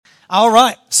All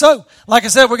right. So, like I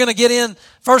said, we're going to get in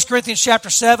 1 Corinthians chapter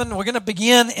 7. We're going to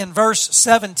begin in verse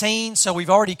 17. So we've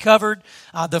already covered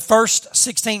the first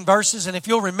 16 verses. And if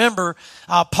you'll remember,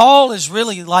 Paul is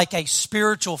really like a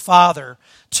spiritual father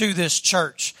to this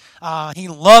church. He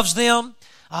loves them.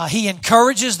 He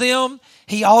encourages them.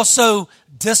 He also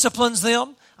disciplines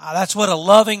them. That's what a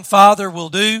loving father will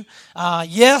do.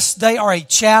 Yes, they are a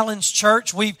challenged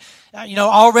church. We've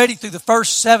already through the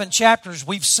first 7 chapters,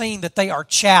 we've seen that they are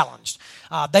challenged.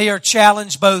 They are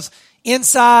challenged both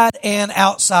inside and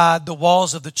outside the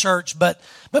walls of the church. But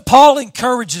Paul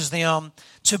encourages them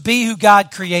to be who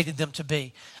God created them to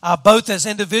be, both as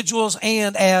individuals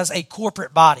and as a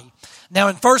corporate body. Now,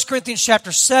 in 1 Corinthians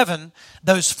chapter 7,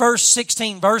 those first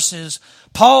 16 verses,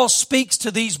 Paul speaks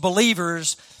to these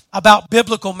believers about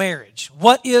biblical marriage.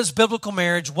 What is biblical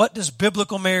marriage? What does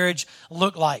biblical marriage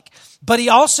look like? But he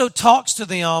also talks to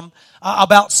them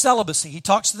about celibacy. He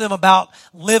talks to them about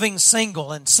living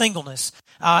single and singleness.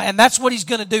 And that's what he's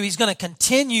going to do. He's going to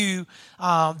continue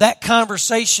that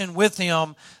conversation with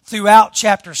them throughout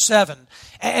chapter 7.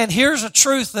 And here's a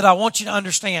truth that I want you to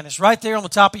understand. It's right there on the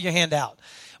top of your handout.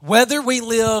 Whether we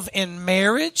live in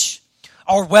marriage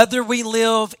or whether we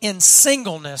live in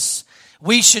singleness,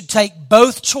 we should take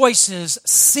both choices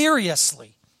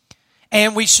seriously,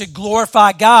 and we should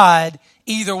glorify God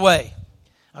either way.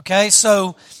 Okay,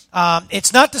 so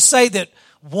it's not to say that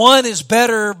one is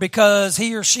better because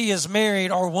he or she is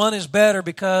married, or one is better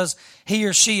because he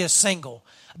or she is single.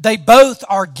 They both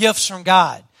are gifts from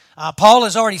God. Paul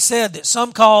has already said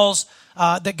that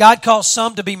that God calls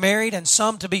some to be married and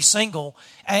some to be single,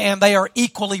 and they are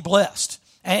equally blessed.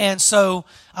 And so,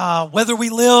 whether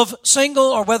we live single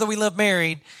or whether we live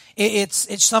married,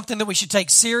 it's something that we should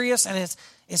take serious, and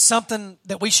it's something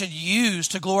that we should use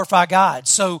to glorify God.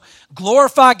 So,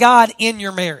 glorify God in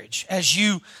your marriage as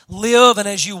you live and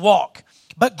as you walk.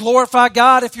 But glorify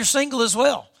God if you're single as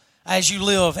well, as you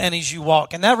live and as you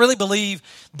walk. And I really believe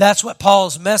that's what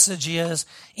Paul's message is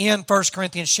in 1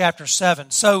 Corinthians chapter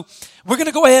 7. So we're going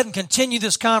to go ahead and continue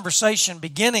this conversation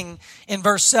beginning in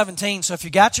verse 17. So if you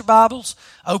got your Bibles,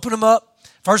 open them up.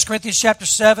 1 Corinthians chapter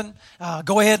 7,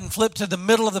 go ahead and flip to the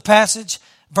middle of the passage,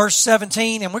 verse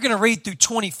 17, and we're going to read through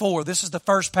 24. This is the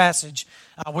first passage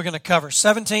we're going to cover,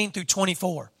 17 through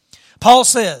 24. Paul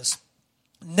says,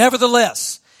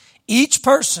 "Nevertheless, each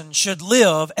person should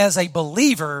live as a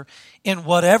believer in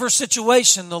whatever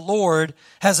situation the Lord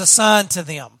has assigned to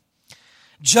them,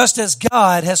 just as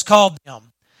God has called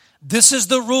them. This is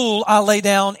the rule I lay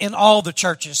down in all the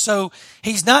churches." So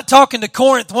he's not talking to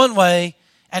Corinth one way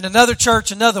and another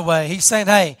church another way. He's saying,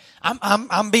 hey,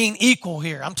 I'm being equal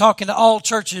here. I'm talking to all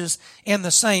churches in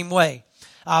the same way.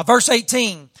 Verse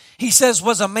 18, he says,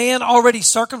 "Was a man already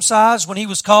circumcised when he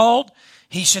was called?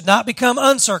 He should not become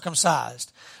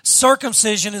uncircumcised.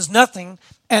 Circumcision is nothing,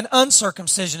 and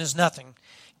uncircumcision is nothing.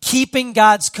 Keeping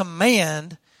God's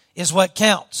command is what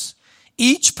counts.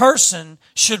 Each person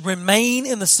should remain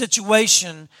in the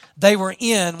situation they were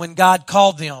in when God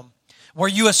called them. Were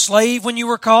you a slave when you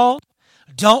were called?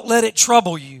 Don't let it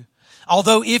trouble you.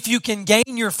 Although if you can gain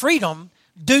your freedom,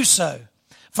 do so.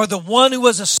 For the one who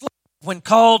was a slave when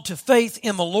called to faith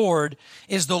in the Lord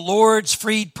is the Lord's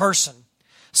freed person.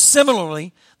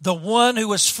 Similarly, the one who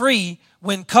was free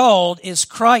when called is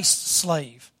Christ's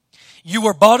slave. You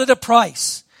were bought at a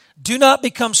price. Do not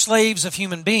become slaves of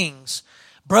human beings.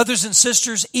 Brothers and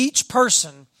sisters, each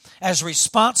person, as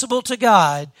responsible to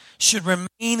God, should remain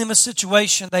in the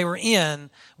situation they were in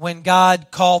when God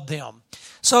called them."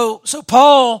 So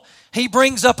Paul, he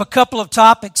brings up a couple of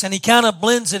topics, and he kind of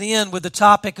blends it in with the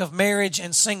topic of marriage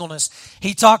and singleness.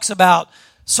 He talks about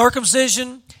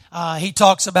circumcision, he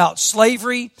talks about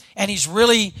slavery, and he's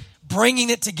really bringing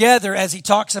it together as he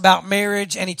talks about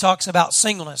marriage and he talks about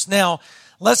singleness. Now,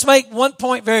 let's make one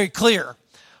point very clear.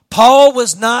 Paul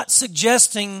was not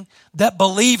suggesting that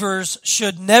believers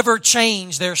should never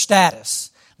change their status.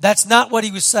 That's not what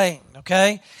he was saying,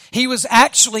 okay? He was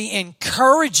actually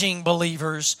encouraging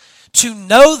believers to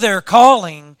know their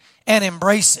calling and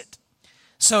embrace it.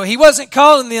 So he wasn't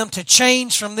calling them to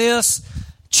change from this,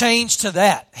 change to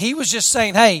that. He was just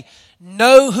saying, hey,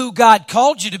 know who God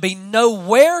called you to be, know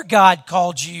where God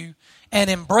called you, and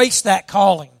embrace that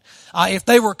calling. If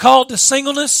they were called to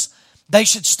singleness, they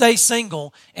should stay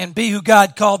single and be who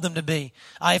God called them to be.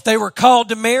 If they were called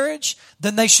to marriage,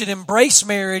 then they should embrace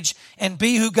marriage and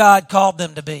be who God called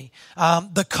them to be.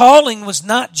 The calling was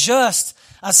not just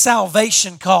a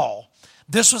salvation call.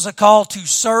 This was a call to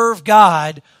serve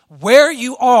God where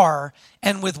you are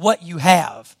and with what you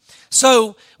have.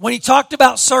 So when he talked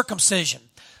about circumcision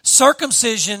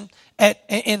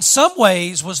in some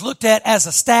ways was looked at as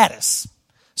a status.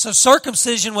 So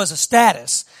circumcision was a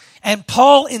status. And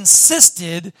Paul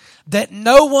insisted that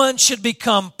no one should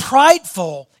become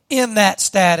prideful in that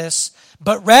status,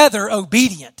 but rather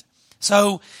obedient.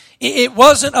 So it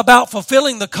wasn't about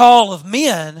fulfilling the call of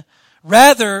men.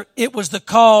 Rather, it was the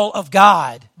call of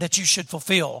God that you should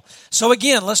fulfill. So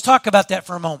again, let's talk about that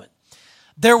for a moment.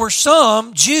 There were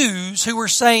some Jews who were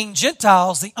saying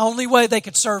Gentiles, the only way they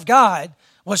could serve God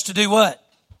was to do what?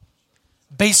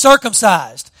 Be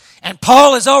circumcised. And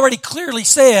Paul has already clearly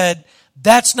said,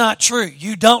 that's not true.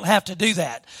 You don't have to do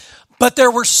that. But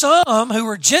there were some who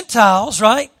were Gentiles,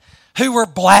 right, who were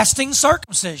blasting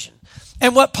circumcision.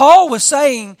 And what Paul was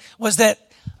saying was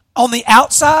that on the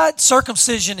outside,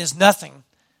 circumcision is nothing,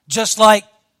 just like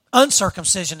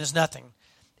uncircumcision is nothing.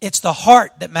 It's the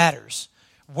heart that matters.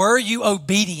 Were you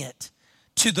obedient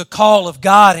to the call of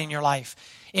God in your life?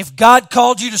 If God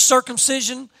called you to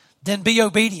circumcision, then be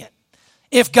obedient.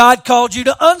 If God called you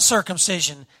to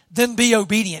uncircumcision, then be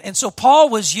obedient. And so Paul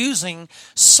was using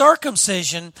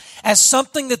circumcision as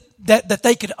something that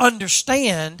they could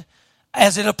understand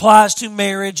as it applies to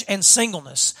marriage and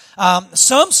singleness.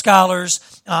 Some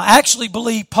scholars actually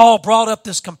believe Paul brought up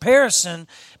this comparison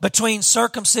between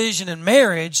circumcision and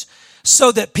marriage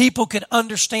so that people could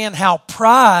understand how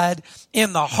pride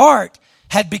in the heart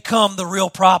had become the real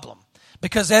problem.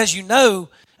 Because as you know,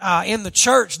 in the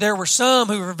church, there were some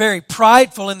who were very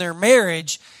prideful in their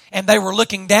marriage, and they were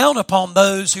looking down upon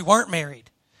those who weren't married.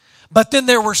 But then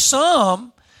there were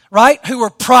some, right, who were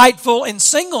prideful in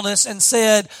singleness and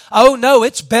said, oh no,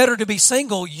 it's better to be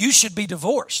single, you should be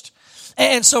divorced.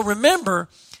 And so remember,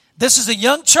 this is a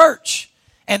young church,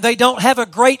 and they don't have a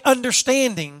great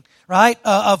understanding, right,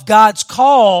 of God's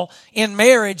call in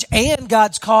marriage and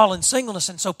God's call in singleness.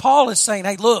 And so Paul is saying,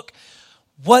 hey, look,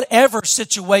 whatever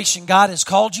situation God has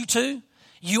called you to,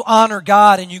 you honor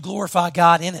God and you glorify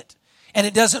God in it. And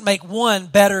it doesn't make one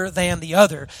better than the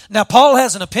other. Now, Paul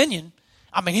has an opinion.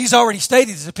 I mean, he's already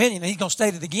stated his opinion, and he's going to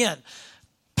state it again.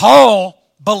 Paul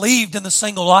believed in the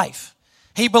single life.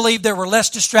 He believed there were less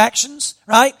distractions,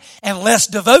 right? And less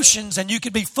devotions, and you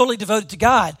could be fully devoted to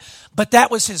God. But that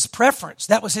was his preference.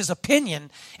 That was his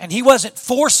opinion. And he wasn't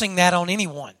forcing that on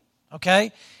anyone,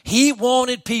 okay? He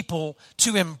wanted people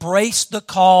to embrace the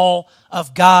call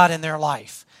of God in their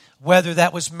life, whether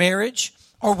that was marriage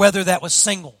or whether that was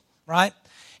single, right?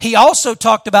 He also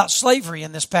talked about slavery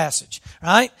in this passage,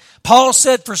 right? Paul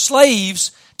said for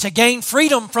slaves to gain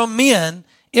freedom from men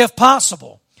if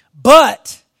possible.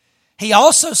 But he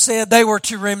also said they were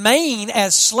to remain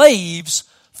as slaves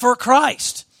for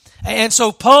Christ. And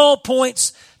so Paul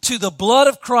points to the blood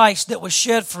of Christ that was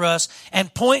shed for us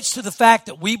and points to the fact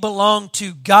that we belong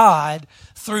to God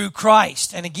through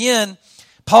Christ. And again,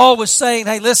 Paul was saying,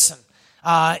 hey, listen,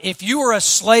 if you were a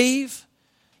slave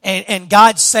and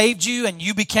God saved you and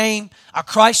you became a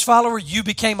Christ follower, you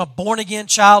became a born-again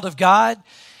child of God,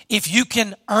 if you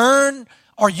can earn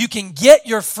or you can get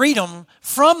your freedom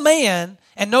from man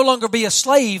and no longer be a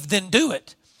slave, then do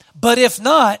it. But if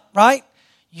not, right,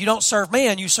 you don't serve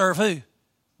man, you serve who?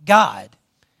 God.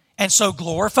 And so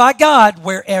glorify God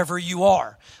wherever you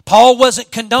are. Paul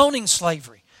wasn't condoning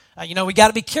slavery. We got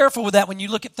to be careful with that when you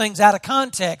look at things out of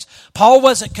context. Paul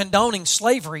wasn't condoning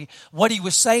slavery. What he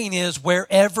was saying is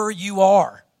wherever you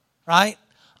are, right,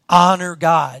 honor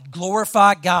God,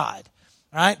 glorify God,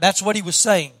 right? That's what he was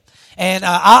saying. And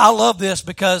I love this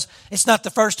because it's not the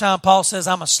first time Paul says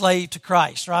I'm a slave to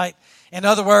Christ, right? In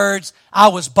other words, I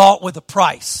was bought with a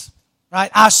price,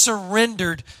 right? I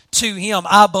surrendered to him.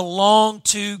 I belong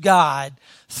to God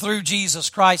through Jesus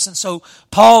Christ. And so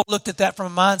Paul looked at that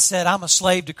from a mindset, I'm a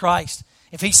slave to Christ.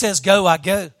 If he says go, I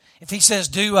go. If he says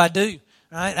do, I do.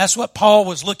 Right? That's what Paul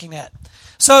was looking at.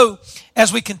 So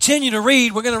as we continue to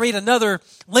read, we're going to read another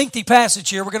lengthy passage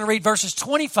here. We're going to read verses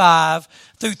 25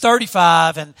 through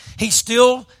 35. And he's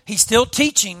still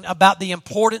teaching about the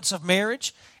importance of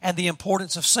marriage and the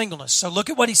importance of singleness. So look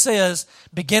at what he says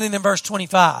beginning in verse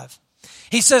 25.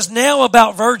 He says, now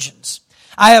about virgins,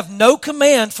 I have no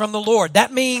command from the Lord.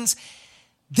 That means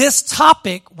this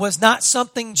topic was not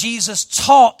something Jesus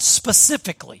taught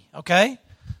specifically, okay?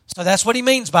 So that's what he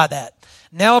means by that.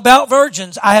 Now about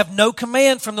virgins, I have no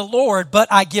command from the Lord, but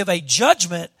I give a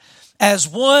judgment as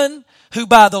one who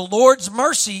by the Lord's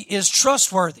mercy is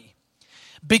trustworthy.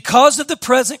 Because of the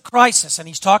present crisis, and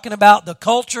he's talking about the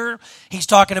culture, he's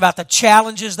talking about the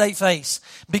challenges they face.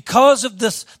 Because of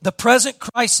the present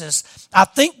crisis, I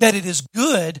think that it is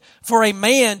good for a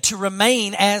man to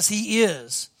remain as he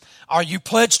is. Are you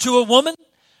pledged to a woman?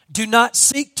 Do not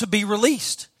seek to be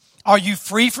released. Are you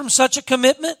free from such a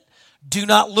commitment? Do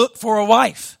not look for a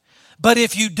wife. But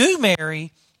if you do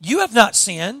marry, you have not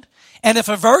sinned. And if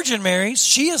a virgin marries,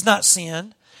 she has not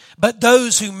sinned. But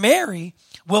those who marry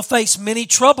will face many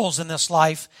troubles in this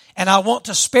life, and I want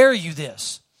to spare you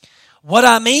this. What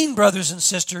I mean, brothers and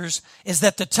sisters, is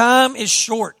that the time is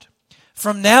short.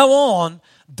 From now on,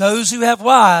 those who have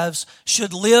wives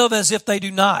should live as if they do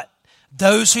not.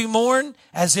 Those who mourn,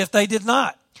 as if they did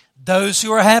not. Those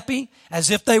who are happy,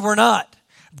 as if they were not.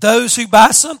 Those who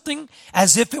buy something,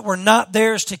 as if it were not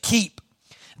theirs to keep.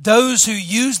 Those who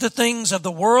use the things of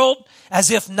the world,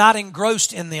 as if not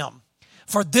engrossed in them.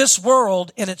 For this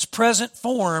world, in its present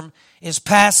form, is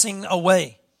passing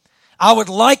away. I would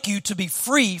like you to be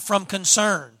free from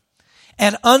concern.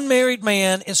 An unmarried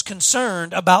man is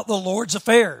concerned about the Lord's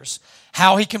affairs,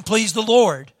 how he can please the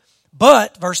Lord.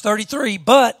 But, verse 33,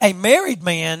 but a married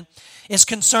man is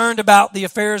concerned about the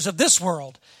affairs of this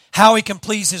world, how he can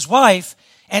please his wife,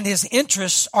 and his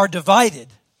interests are divided.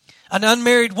 An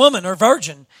unmarried woman or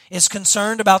virgin is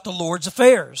concerned about the Lord's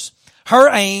affairs. Her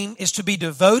aim is to be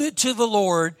devoted to the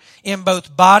Lord in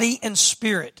both body and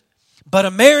spirit. But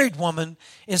a married woman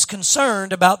is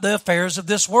concerned about the affairs of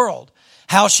this world,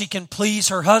 how she can please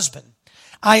her husband.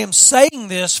 I am saying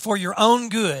this for your own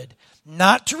good,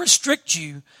 not to restrict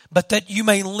you, but that you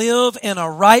may live in a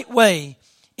right way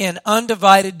in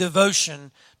undivided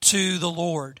devotion to the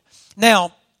Lord.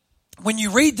 Now, when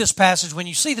you read this passage, when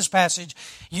you see this passage,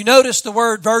 you notice the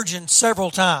word virgin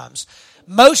several times.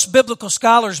 Most biblical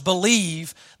scholars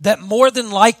believe that more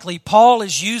than likely Paul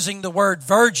is using the word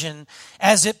virgin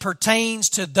as it pertains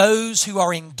to those who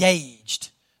are engaged.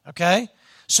 Okay?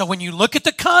 So when you look at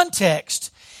the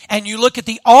context and you look at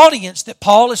the audience that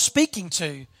Paul is speaking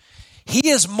to, he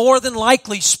is more than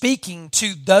likely speaking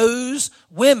to those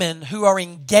women who are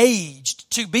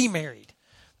engaged to be married.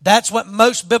 That's what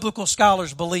most biblical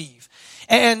scholars believe.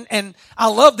 And I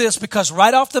love this because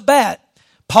right off the bat,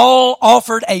 Paul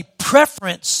offered a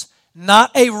preference,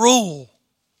 not a rule.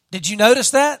 Did you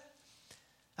notice that?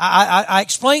 I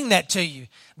explained that to you.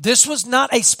 This was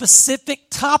not a specific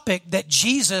topic that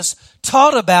Jesus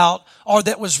taught about or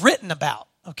that was written about,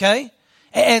 okay?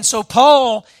 And so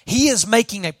Paul, he is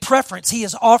making a preference. He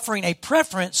is offering a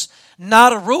preference,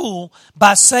 not a rule,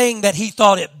 by saying that he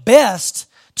thought it best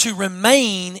to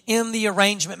remain in the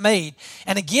arrangement made.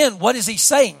 And again, what is he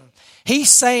saying? He's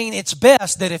saying it's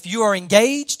best that if you are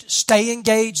engaged, stay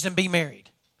engaged and be married.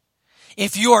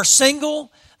 If you are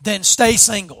single, then stay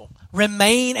single.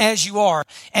 Remain as you are.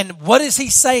 And what is he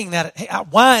saying that?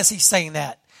 Why is he saying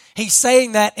that? He's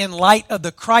saying that in light of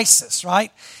the crisis,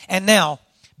 right? And now,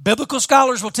 biblical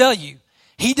scholars will tell you,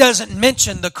 he doesn't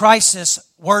mention the crisis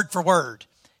word for word.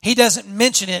 He doesn't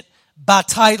mention it by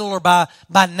title or by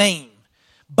name.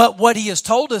 But what he has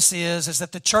told us is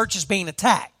that the church is being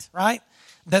attacked, right?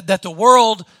 That the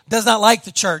world does not like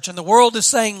the church, and the world is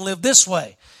saying, live this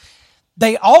way.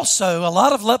 They also, a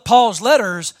lot of Paul's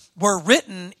letters were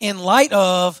written in light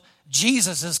of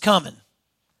Jesus is coming.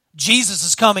 Jesus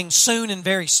is coming soon and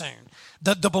very soon.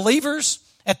 The believers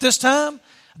at this time,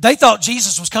 they thought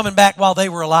Jesus was coming back while they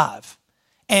were alive.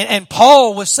 And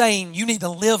Paul was saying, you need to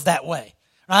live that way,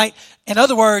 right? In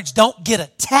other words, don't get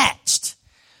attached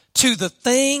to the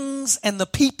things and the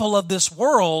people of this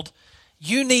world.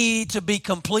 You need to be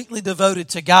completely devoted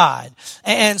to God.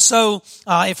 And so,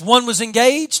 if one was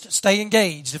engaged, stay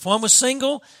engaged. If one was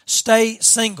single, stay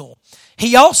single.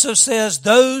 He also says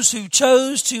those who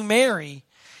chose to marry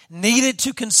needed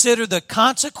to consider the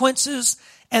consequences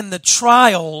and the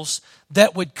trials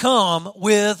that would come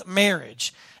with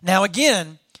marriage. Now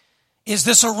again, is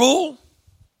this a rule?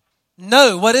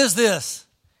 No. What is this?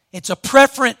 It's a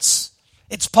preference.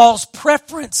 It's Paul's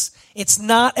preference. It's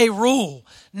not a rule.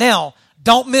 Now,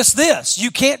 don't miss this.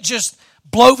 You can't just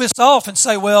blow this off and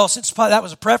say, well, since that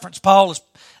was a preference, Paul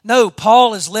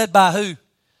is led by who?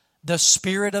 The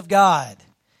Spirit of God.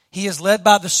 He is led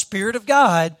by the Spirit of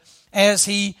God as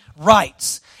he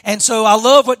writes. And so I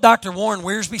love what Dr. Warren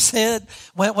Wiersbe said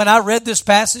when I read this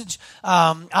passage.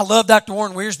 I love Dr.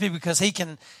 Warren Wiersbe because he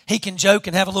can joke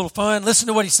and have a little fun. Listen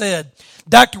to what he said.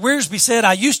 Dr. Wiersbe said,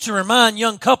 I used to remind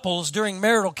young couples during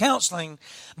marital counseling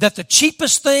that the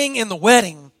cheapest thing in the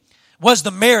wedding was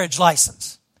the marriage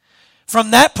license.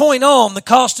 From that point on, the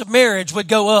cost of marriage would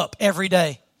go up every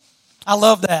day. I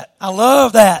love that. I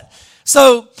love that.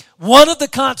 So one of the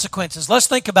consequences, let's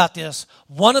think about this.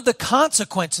 One of the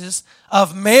consequences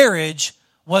of marriage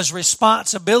was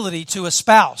responsibility to a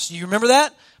spouse. You remember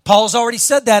that? Paul's already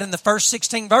said that in the first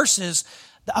 16 verses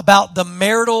about the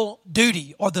marital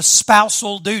duty or the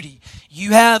spousal duty.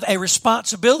 You have a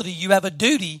responsibility. You have a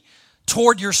duty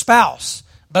toward your spouse.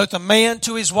 Both a man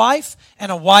to his wife and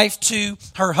a wife to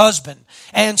her husband.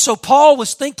 And so Paul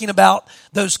was thinking about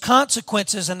those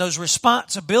consequences and those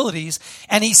responsibilities,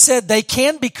 and he said they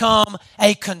can become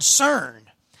a concern.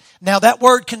 Now, that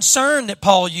word concern that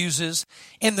Paul uses,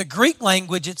 in the Greek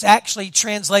language, it's actually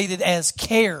translated as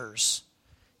cares.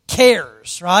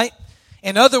 Cares, right?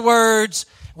 In other words,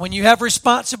 when you have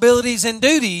responsibilities and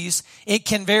duties, it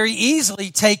can very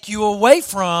easily take you away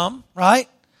from, right,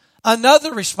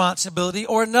 another responsibility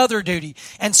or another duty.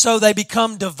 And so they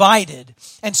become divided.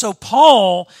 And so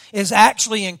Paul is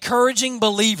actually encouraging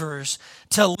believers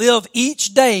to live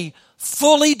each day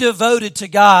fully devoted to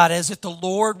God as if the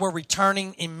Lord were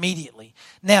returning immediately.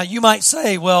 Now, you might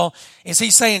say, well, is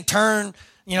he saying turn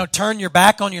your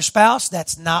back on your spouse?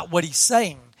 That's not what he's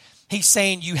saying. He's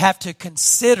saying you have to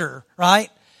consider, right,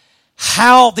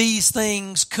 how these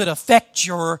things could affect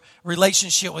your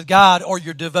relationship with God or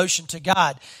your devotion to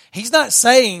God. He's not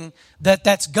saying that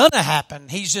that's going to happen.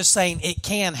 He's just saying it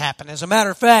can happen. As a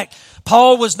matter of fact,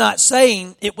 Paul was not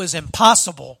saying it was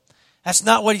impossible. That's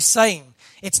not what he's saying.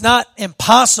 It's not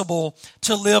impossible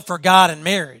to live for God in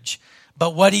marriage.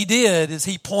 But what he did is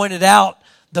he pointed out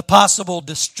the possible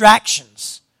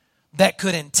distractions that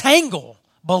could entangle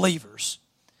believers.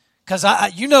 Because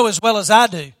you know as well as I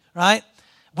do, right?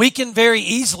 We can very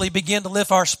easily begin to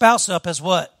lift our spouse up as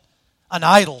what? An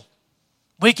idol.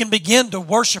 We can begin to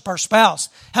worship our spouse.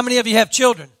 How many of you have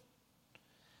children?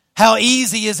 How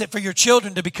easy is it for your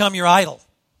children to become your idol,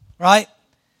 right?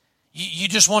 You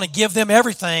just want to give them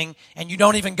everything and you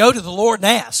don't even go to the Lord and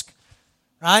ask,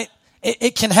 right?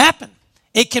 It can happen.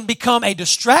 It can become a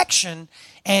distraction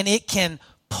and it can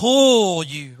pull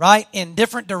you, right, in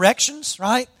different directions,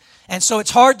 right? And so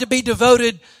it's hard to be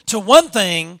devoted to one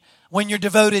thing when you're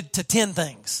devoted to 10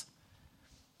 things.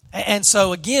 And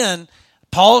so again,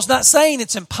 Paul's not saying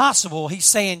it's impossible. He's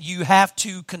saying you have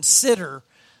to consider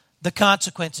the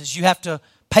consequences. You have to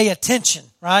pay attention,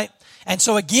 right? And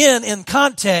so again, in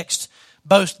context,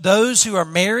 both those who are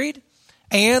married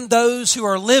and those who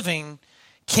are living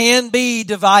can be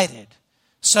divided.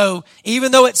 So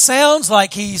even though it sounds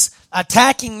like he's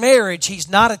attacking marriage, he's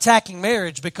not attacking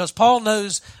marriage because Paul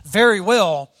knows very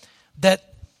well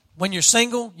that when you're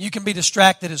single, you can be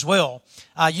distracted as well.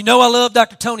 You know I love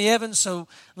Dr. Tony Evans, so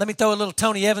let me throw a little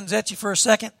Tony Evans at you for a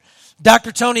second.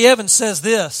 Dr. Tony Evans says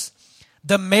this: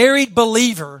 the married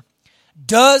believer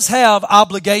does have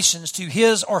obligations to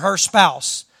his or her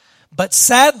spouse, but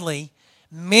sadly,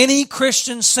 many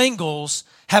Christian singles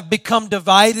have become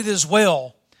divided as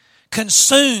well,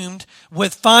 consumed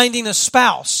with finding a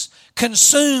spouse,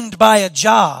 consumed by a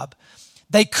job.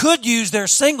 They could use their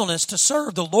singleness to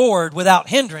serve the Lord without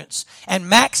hindrance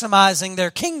and maximizing their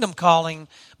kingdom calling,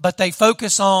 but they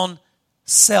focus on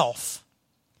self.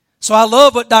 So I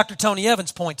love what Dr. Tony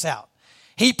Evans points out.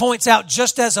 He points out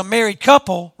just as a married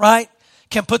couple, right,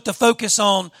 can put the focus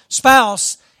on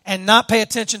spouse and not pay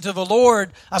attention to the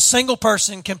Lord, a single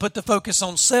person can put the focus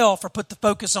on self or put the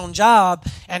focus on job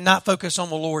and not focus on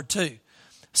the Lord too.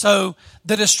 So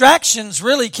the distractions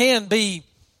really can be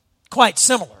quite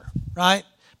similar, right?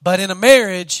 But in a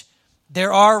marriage,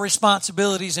 there are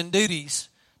responsibilities and duties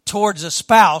towards a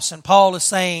spouse, and Paul is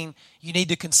saying you need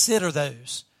to consider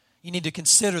those. You need to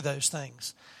consider those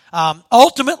things.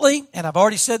 Ultimately, and I've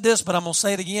already said this, but I'm going to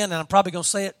say it again, and I'm probably going to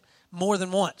say it more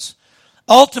than once.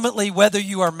 Ultimately, whether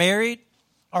you are married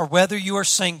or whether you are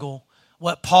single,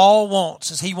 what Paul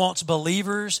wants is he wants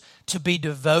believers to be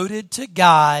devoted to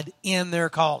God in their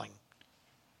calling.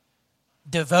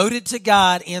 Devoted to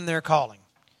God in their calling.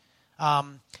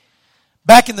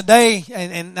 Back in the day,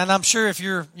 and I'm sure if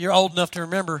you're old enough to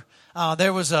remember,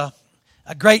 there was a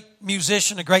great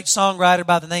musician, a great songwriter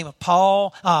by the name of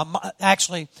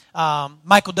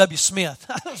Michael W. Smith.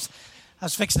 I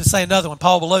was fixing to say another one,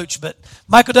 Paul Baloch, but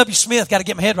Michael W. Smith, got to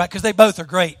get my head right because they both are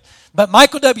great. But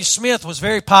Michael W. Smith was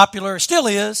very popular, still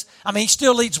is. I mean, he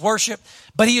still leads worship,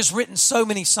 but he has written so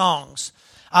many songs.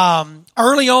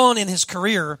 Early on in his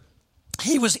career,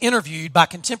 he was interviewed by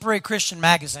Contemporary Christian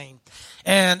Magazine,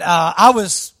 and I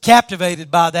was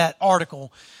captivated by that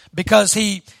article because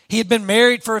he had been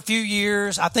married for a few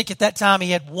years. I think at that time he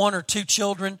had 1 or 2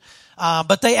 children,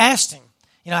 but they asked him,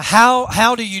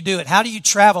 how do you do it? How do you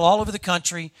travel all over the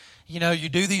country? You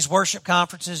do these worship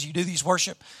conferences, you do these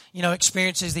worship,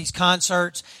 experiences, these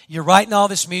concerts. You're writing all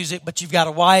this music, but you've got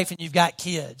a wife and you've got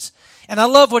kids. And I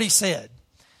love what he said.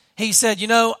 He said,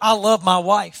 I love my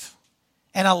wife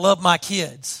and I love my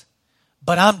kids,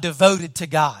 but I'm devoted to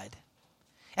God.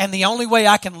 And the only way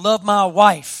I can love my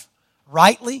wife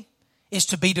rightly is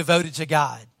to be devoted to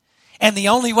God. And the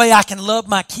only way I can love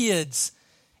my kids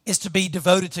is to be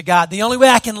devoted to God. The only way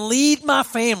I can lead my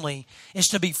family is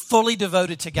to be fully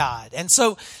devoted to God. And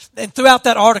throughout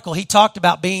that article, he talked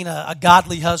about being a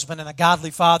godly husband and a godly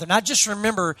father. And I just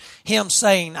remember him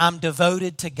saying, I'm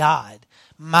devoted to God.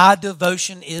 My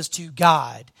devotion is to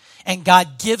God. and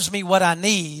God gives me what I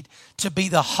need to be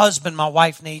the husband my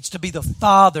wife needs, to be the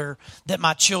father that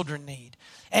my children need.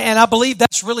 And I believe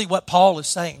that's really what Paul is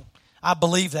saying. I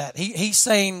believe that. He's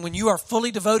saying when you are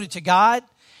fully devoted to God,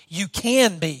 you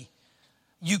can be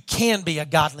a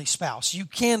godly spouse. You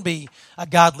can be a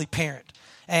godly parent.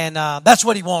 And that's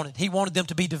what he wanted. He wanted them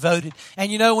to be devoted.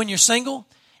 And you know, when you're single,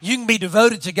 you can be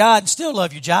devoted to God and still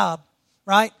love your job,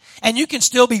 right? And you can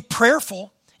still be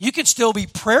prayerful. You can still be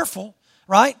prayerful,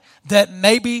 right? That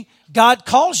maybe God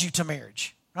calls you to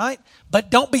marriage, right?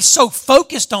 But don't be so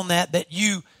focused on that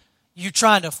you're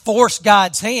trying to force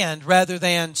God's hand rather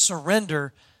than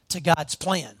surrender to God's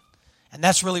plan. And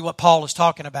that's really what Paul is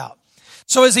talking about.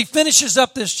 So as he finishes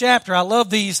up this chapter, I love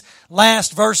these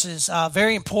last verses,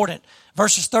 very important.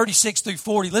 Verses 36 through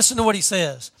 40. Listen to what he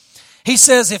says. He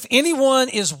says, if anyone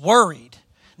is worried,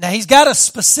 now he's got a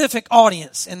specific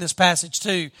audience in this passage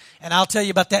too, and I'll tell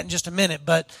you about that in just a minute,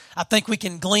 but I think we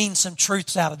can glean some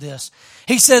truths out of this.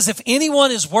 He says, if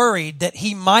anyone is worried that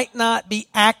he might not be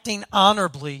acting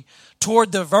honorably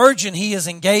toward the virgin he is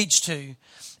engaged to,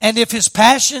 and if his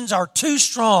passions are too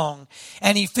strong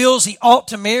and he feels he ought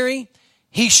to marry,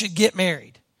 he should get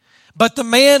married. But the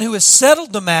man who has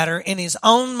settled the matter in his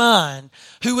own mind,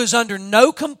 who is under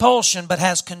no compulsion but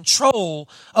has control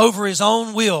over his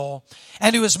own will,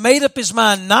 and who has made up his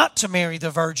mind not to marry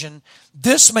the virgin,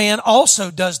 this man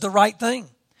also does the right thing.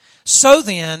 So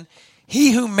then,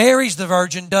 he who marries the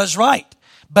virgin does right,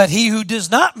 but he who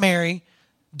does not marry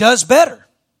does better.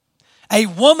 A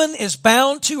woman is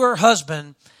bound to her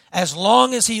husband as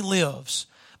long as he lives,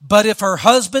 but if her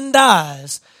husband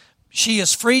dies, she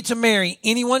is free to marry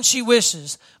anyone she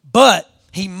wishes, but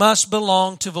he must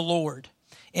belong to the Lord.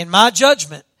 In my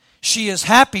judgment, she is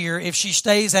happier if she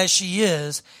stays as she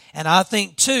is, and I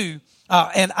think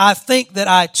that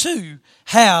I too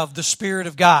have the Spirit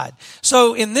of God.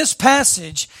 So in this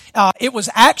passage, it was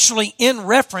actually in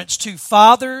reference to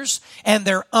fathers and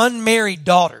their unmarried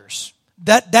daughters.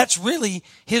 That's really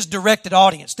his directed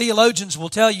audience. Theologians will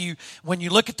tell you when you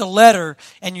look at the letter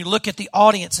and you look at the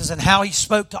audiences and how he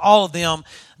spoke to all of them,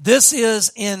 this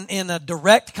is in a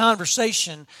direct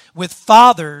conversation with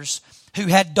fathers who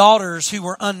had daughters who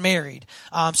were unmarried.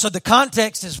 So the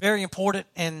context is very important,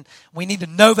 and we need to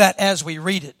know that as we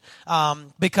read it,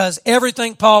 because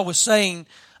everything Paul was saying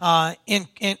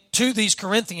to these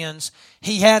Corinthians,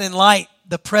 he had in light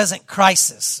the present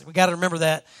crisis. We got to remember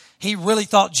that. He really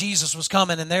thought Jesus was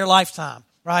coming in their lifetime,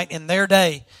 right, in their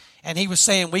day. And he was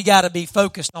saying we got to be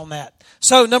focused on that.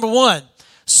 So, number one,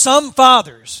 some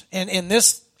fathers in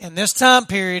this time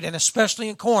period, and especially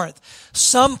in Corinth,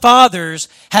 some fathers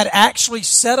had actually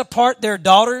set apart their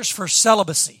daughters for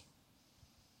celibacy.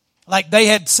 Like they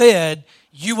had said,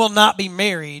 you will not be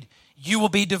married, you will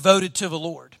be devoted to the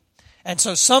Lord. And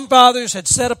so some fathers had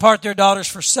set apart their daughters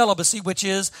for celibacy, which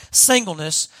is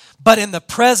singleness. But in the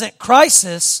present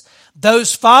crisis,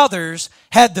 those fathers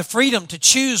had the freedom to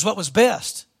choose what was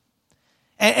best.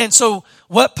 And so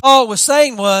what Paul was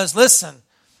saying was, listen,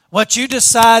 what you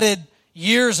decided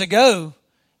years ago,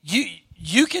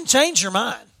 you can change your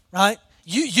mind, right?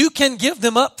 You can give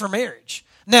them up for marriage.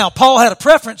 Now, Paul had a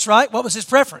preference, right? What was his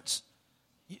preference?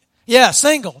 Yeah,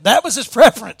 single. That was his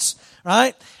preference,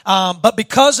 right? But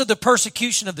because of the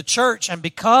persecution of the church and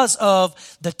because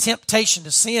of the temptation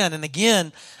to sin, and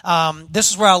again,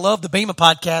 this is where I love the Bema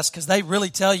podcast because they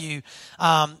really tell you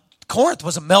Corinth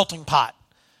was a melting pot.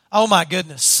 Oh my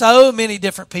goodness, so many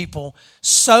different people,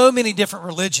 so many different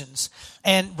religions.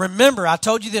 And remember, I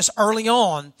told you this early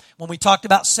on when we talked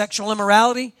about sexual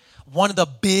immorality. One of the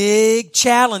big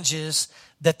challenges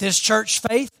that this church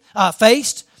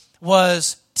faced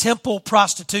was temple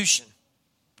prostitution.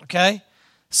 Okay?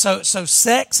 So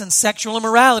sex and sexual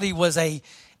immorality was a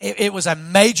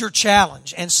major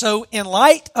challenge. And so in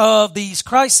light of these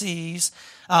crises,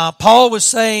 Paul was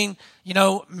saying,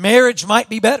 marriage might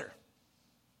be better.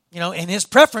 In his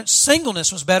preference,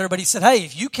 singleness was better, but he said, hey,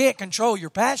 if you can't control your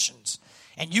passions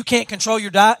and you can't control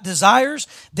your desires,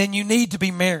 then you need to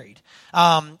be married.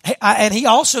 And he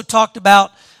also talked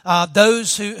about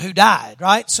those who died,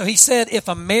 right? So he said if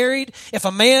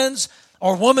a man's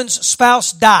or woman's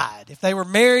spouse died, if they were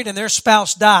married and their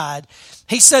spouse died,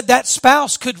 he said that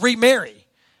spouse could remarry.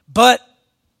 But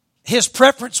his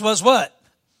preference was what?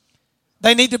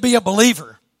 They need to be a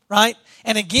believer, right?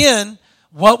 And again,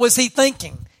 what was he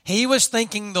thinking? He was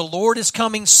thinking the Lord is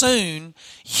coming soon.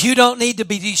 You don't need to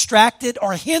be distracted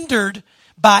or hindered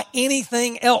by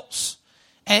anything else.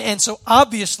 And so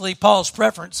obviously Paul's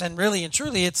preference, and really and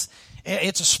truly it's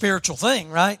a spiritual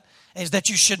thing, right? Is that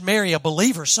you should marry a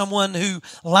believer, someone who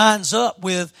lines up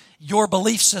with your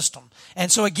belief system.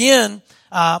 And so again,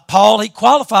 Paul, he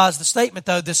qualifies the statement,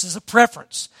 though, this is a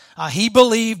preference. He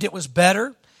believed it was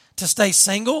better to stay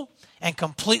single and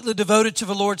completely devoted to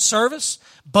the Lord's service.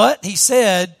 But he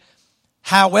said,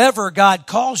 however God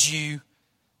calls you,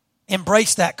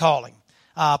 embrace that calling.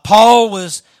 Paul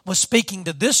was speaking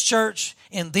to this church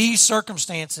in these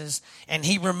circumstances, and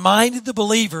he reminded the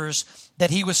believers that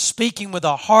he was speaking with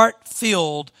a heart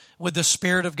filled with the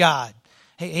Spirit of God.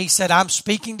 He said, I'm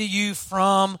speaking to you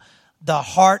from the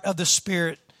heart of the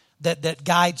Spirit that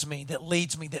guides me, that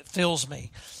leads me, that fills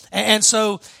me. And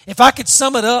so if I could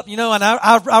sum it up, and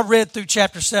I read through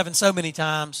chapter 7 so many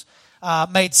times,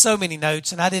 made so many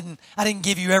notes, and I didn't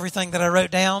give you everything that I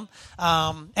wrote down.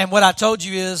 And what I told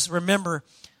you is, remember,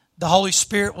 the Holy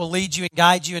Spirit will lead you and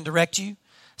guide you and direct you.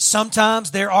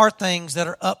 Sometimes there are things that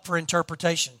are up for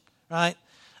interpretation, right?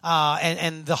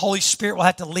 And the Holy Spirit will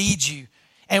have to lead you.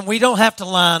 And we don't have to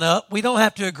line up. We don't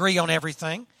have to agree on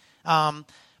everything.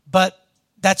 But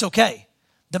that's okay.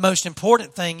 The most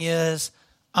important thing is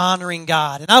honoring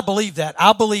God. And I believe that.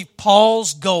 I believe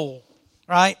Paul's goal,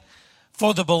 right,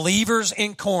 for the believers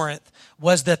in Corinth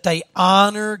was that they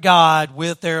honor God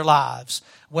with their lives,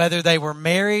 whether they were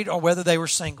married or whether they were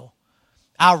single.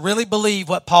 I really believe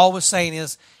what Paul was saying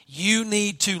is you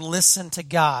need to listen to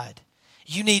God.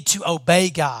 You need to obey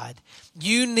God.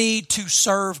 You need to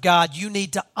serve God. You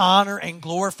need to honor and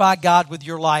glorify God with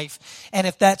your life. And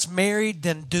if that's married,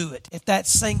 then do it. If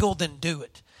that's single, then do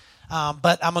it.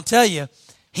 But I'm going to tell you,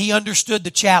 he understood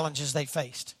the challenges they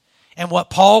faced. And what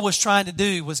Paul was trying to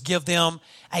do was give them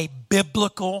a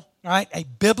biblical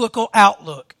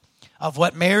outlook of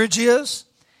what marriage is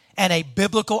and a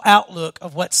biblical outlook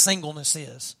of what singleness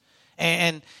is.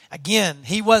 And again,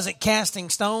 he wasn't casting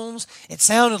stones. It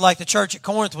sounded like the church at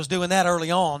Corinth was doing that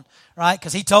early on, right?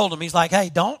 Because he told them, he's like, hey,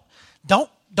 don't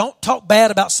talk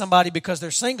bad about somebody because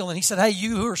they're single. And he said, hey,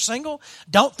 you who are single,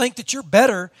 don't think that you're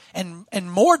better and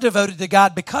more devoted to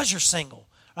God because you're single,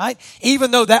 right?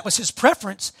 Even though that was his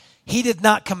preference, he did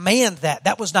not command that.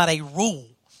 That was not a rule.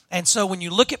 And so when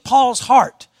you look at Paul's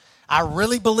heart, I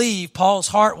really believe Paul's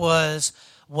heart was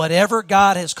whatever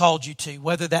God has called you to,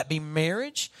 whether that be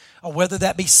marriage or whether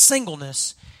that be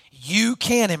singleness, you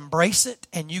can embrace it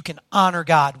and you can honor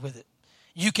God with it.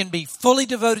 You can be fully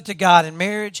devoted to God in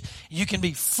marriage. You can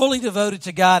be fully devoted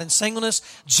to God in singleness,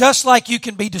 just like you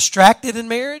can be distracted in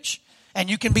marriage and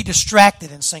you can be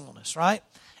distracted in singleness, right?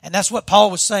 And that's what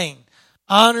Paul was saying.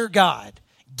 Honor God.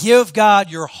 Give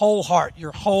God your whole heart,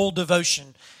 your whole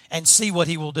devotion, and see what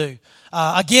He will do.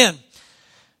 Again,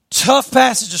 tough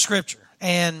passage of Scripture.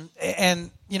 And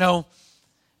the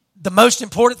most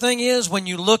important thing is when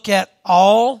you look at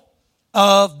all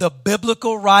of the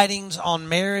biblical writings on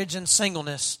marriage and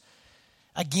singleness,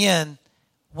 again,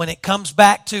 when it comes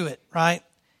back to it, right?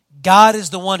 God is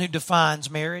the one who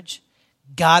defines marriage.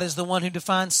 God is the one who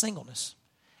defines singleness.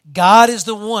 God is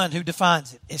the one who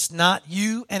defines it. It's not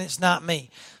you and it's not me.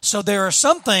 So there are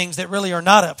some things that really are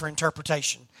not up for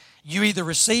interpretation. You either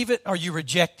receive it or you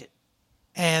reject it.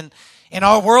 And in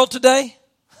our world today,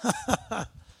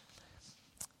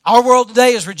 our world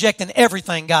today is rejecting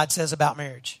everything God says about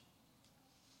marriage.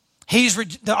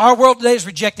 Our world today is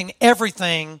rejecting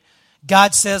everything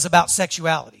God says about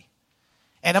sexuality.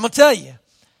 And I'm going to tell you,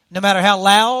 no matter how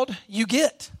loud you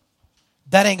get,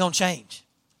 that ain't going to change.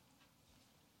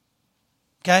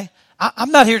 Okay?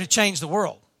 I'm not here to change the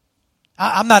world.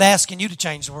 I'm not asking you to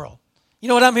change the world. You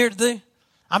know what I'm here to do?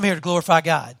 I'm here to glorify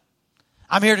God.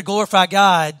 I'm here to glorify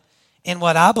God in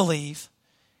what I believe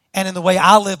and in the way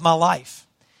I live my life.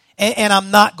 And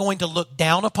I'm not going to look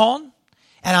down upon,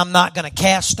 and I'm not going to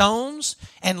cast stones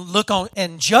and look on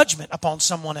in judgment upon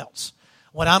someone else.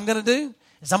 What I'm going to do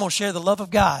is I'm going to share the love of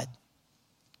God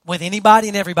with anybody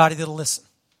and everybody that'll listen.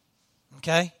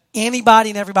 Okay?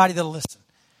 Anybody and everybody that'll listen.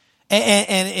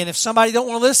 And if somebody don't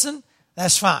want to listen,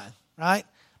 that's fine, right?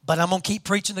 But I'm going to keep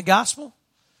preaching the gospel,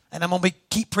 and I'm going to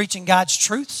keep preaching God's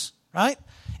truths, right?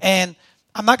 And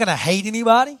I'm not going to hate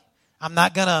anybody. I'm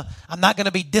not going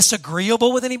to be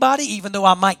disagreeable with anybody, even though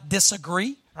I might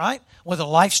disagree, right, with a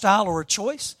lifestyle or a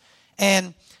choice.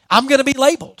 And I'm going to be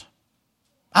labeled.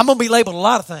 I'm going to be labeled a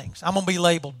lot of things. I'm going to be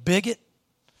labeled bigot.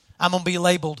 I'm going to be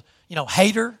labeled,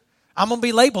 hater. I'm going to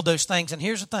be labeled those things. And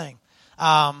here's the thing.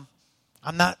 I'm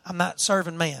not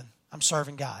serving man. I'm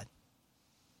serving God.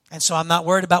 And so I'm not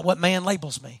worried about what man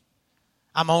labels me.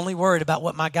 I'm only worried about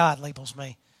what my God labels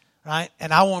me, right?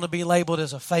 And I want to be labeled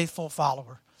as a faithful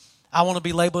follower. I want to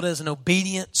be labeled as an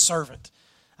obedient servant.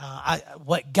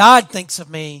 What God thinks of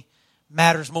me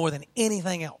matters more than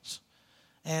anything else.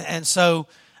 And so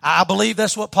I believe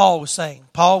that's what Paul was saying.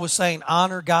 Paul was saying,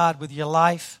 honor God with your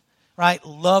life, right?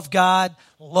 Love God,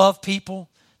 love people,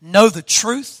 know the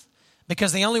truth,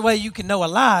 Because the only way you can know a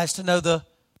lie is to know the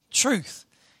truth.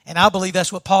 And I believe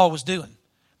that's what Paul was doing.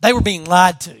 They were being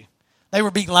lied to. They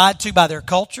were being lied to by their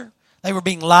culture. They were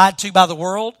being lied to by the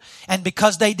world. And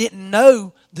because they didn't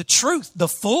know the truth, the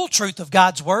full truth of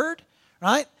God's word,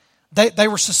 right? They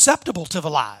were susceptible to the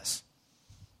lies.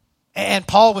 And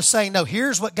Paul was saying, no,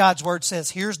 here's what God's word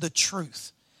says. Here's the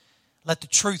truth. Let the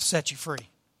truth set you free.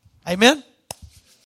 Amen?